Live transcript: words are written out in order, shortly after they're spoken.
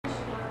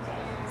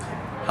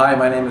Hi,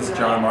 my name is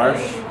John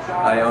Marsh.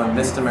 I own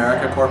Mist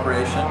America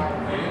Corporation.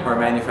 We're a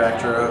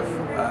manufacturer of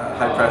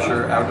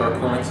high-pressure outdoor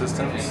cooling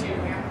systems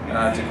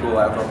to cool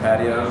outdoor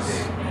patios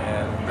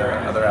and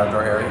other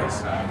outdoor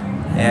areas.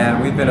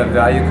 And we've been a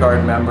Value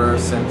Card member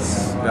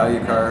since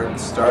Value Card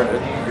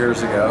started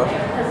years ago.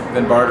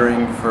 Been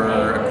bartering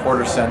for a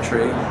quarter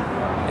century.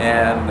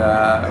 And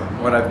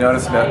what I've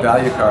noticed about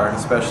Value Card,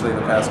 especially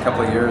the past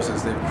couple of years,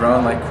 is they've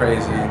grown like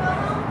crazy,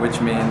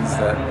 which means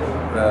that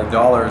the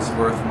dollar is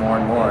worth more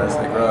and more as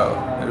they grow.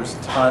 There's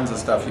tons of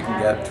stuff you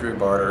can get through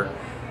barter.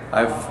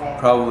 I've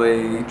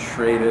probably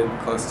traded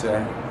close to,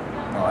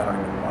 no, I don't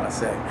even want to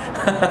say,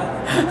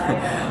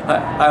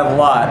 a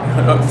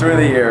lot through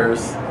the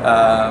years,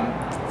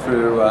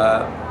 through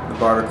the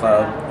Barter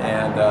Club,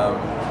 and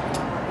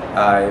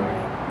I'm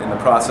in the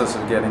process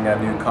of getting a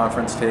new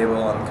conference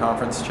table and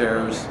conference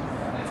chairs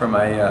for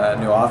my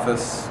new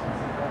office.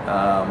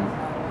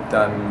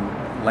 Done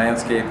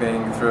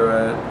landscaping through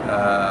it,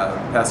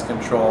 pest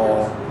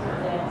control,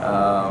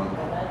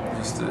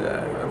 just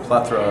a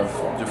plethora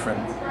of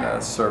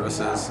different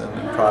services and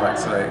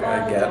products that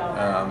I get.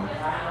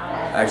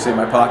 Actually, in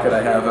my pocket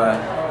I have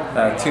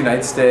a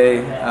 2-night stay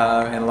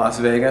in Las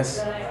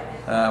Vegas.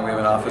 We have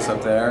an office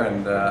up there,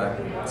 and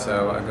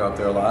so I go up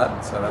there a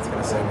lot, so that's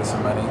going to save me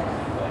some money.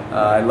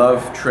 I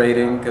love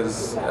trading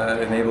because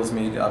it enables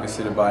me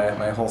obviously to buy at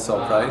my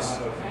wholesale price,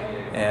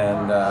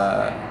 and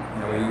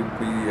we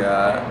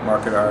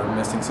market our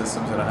misting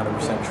systems at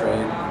 100%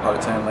 trade,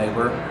 part-time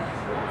labor,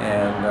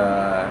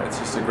 and it's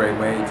just a great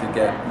way to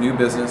get new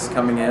business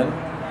coming in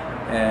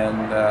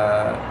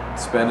and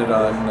spend it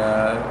on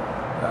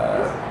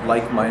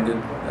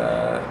like-minded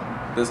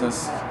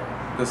businesses,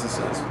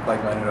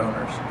 like-minded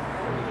owners.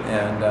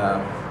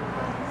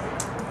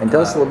 And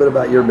tell us a little bit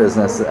about your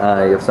business.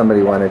 If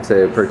somebody wanted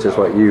to purchase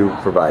what you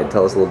provide,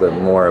 tell us a little bit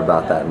more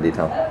about that in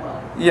detail.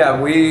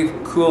 Yeah, we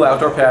cool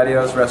outdoor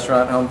patios,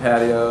 restaurant home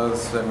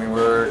patios. I mean,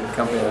 we're a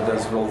company that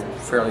does real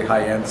fairly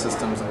high-end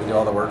systems, and we do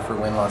all the work for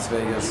Wynn Las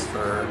Vegas,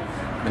 for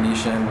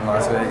Venetian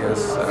Las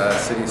Vegas,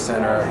 City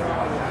Center,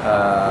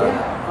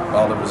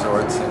 all the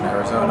resorts in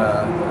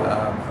Arizona,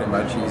 pretty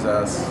much use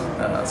us,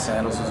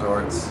 Sandals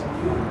resorts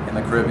in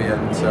the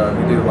Caribbean. So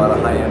we do a lot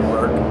of high-end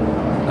work.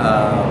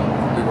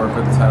 We work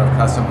with a ton of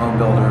custom home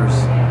builders,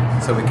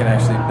 so we can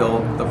actually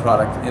build the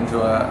product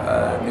into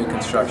a new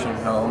construction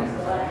home.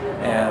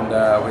 And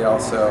we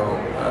also,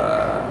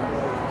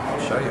 I'll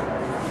show you.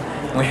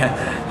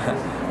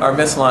 Our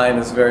mist line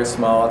is very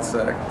small. It's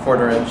a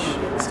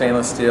 1/4-inch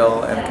stainless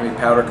steel, and it can be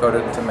powder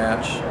coated to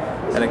match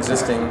an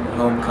existing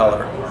home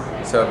color.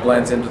 So it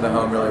blends into the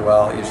home really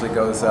well. It usually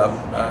goes up.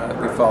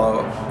 We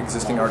follow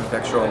existing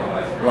architectural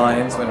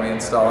lines when we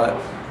install it.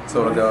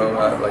 So it'll go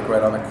like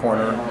right on the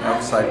corner,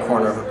 outside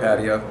corner of a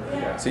patio,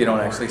 so you don't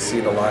actually see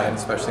the line,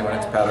 especially when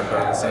it's powder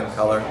coated the same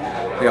color.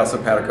 We also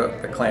powder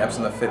coat the clamps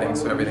and the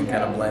fittings, so everything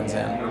kind of blends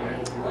in.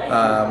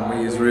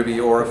 We use Ruby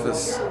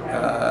orifice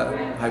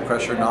high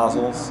pressure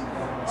nozzles,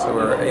 so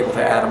we're able to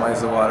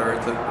atomize the water.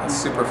 It's a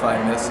super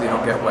fine mist, so you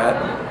don't get wet.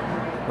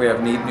 We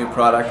have neat new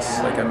products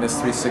like a Mist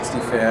 360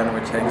 fan,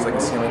 which hangs like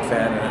a ceiling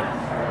fan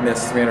and it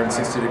mists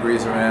 360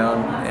 degrees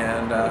around.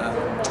 And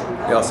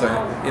we also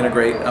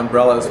integrate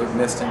umbrellas with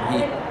mist and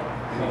heat.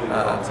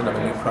 It's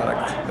another new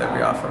product that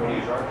we offer.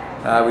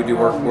 We do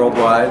work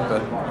worldwide,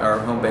 but our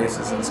home base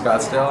is in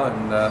Scottsdale,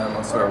 and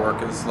most of our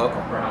work is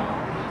local.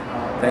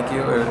 Thank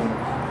you,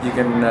 and you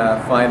can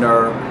find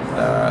our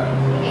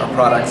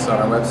products on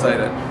our website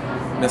at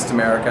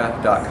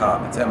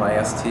mistamerica.com. It's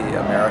MIST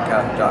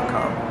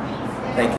America.com.